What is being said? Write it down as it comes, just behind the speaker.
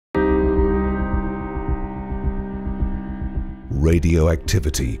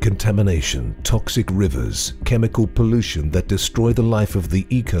Radioactivity, contamination, toxic rivers, chemical pollution that destroy the life of the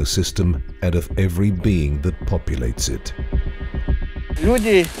ecosystem and of every being that populates it.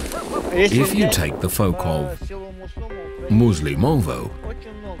 If you take the folk of Muslimovo,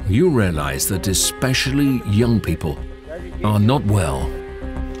 you realize that especially young people are not well.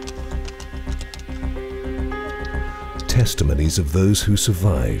 Testimonies of those who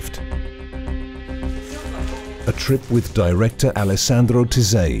survived. A trip with director Alessandro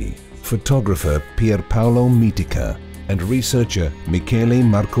Tisei, photographer Pierpaolo Mitica, and researcher Michele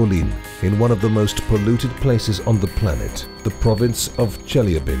Marcolin in one of the most polluted places on the planet, the province of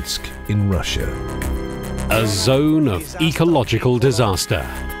Chelyabinsk in Russia. A zone of ecological disaster.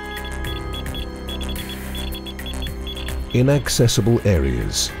 Inaccessible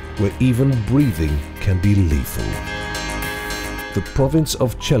areas where even breathing can be lethal. The province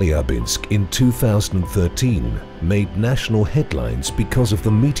of Chelyabinsk in 2013 made national headlines because of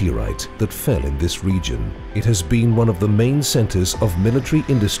the meteorite that fell in this region. It has been one of the main centers of military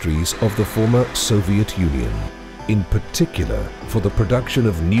industries of the former Soviet Union, in particular for the production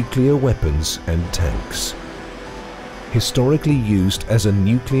of nuclear weapons and tanks. Historically used as a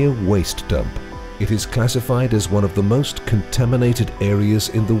nuclear waste dump, it is classified as one of the most contaminated areas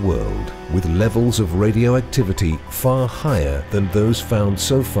in the world, with levels of radioactivity far higher than those found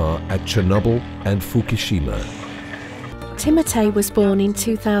so far at Chernobyl and Fukushima. Timotei was born in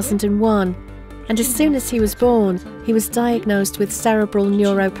 2001, and as soon as he was born, he was diagnosed with cerebral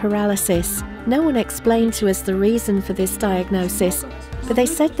neuroparalysis. No one explained to us the reason for this diagnosis, but they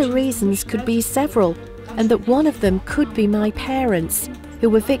said the reasons could be several, and that one of them could be my parents, who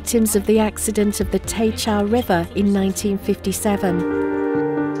were victims of the accident of the Teichar River in 1957.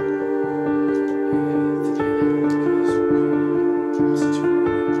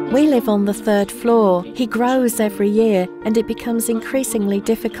 We live on the 3rd floor. He grows every year and it becomes increasingly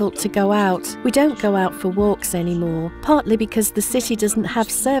difficult to go out. We don't go out for walks anymore, partly because the city doesn't have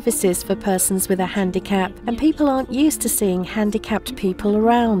services for persons with a handicap and people aren't used to seeing handicapped people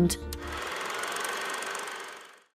around.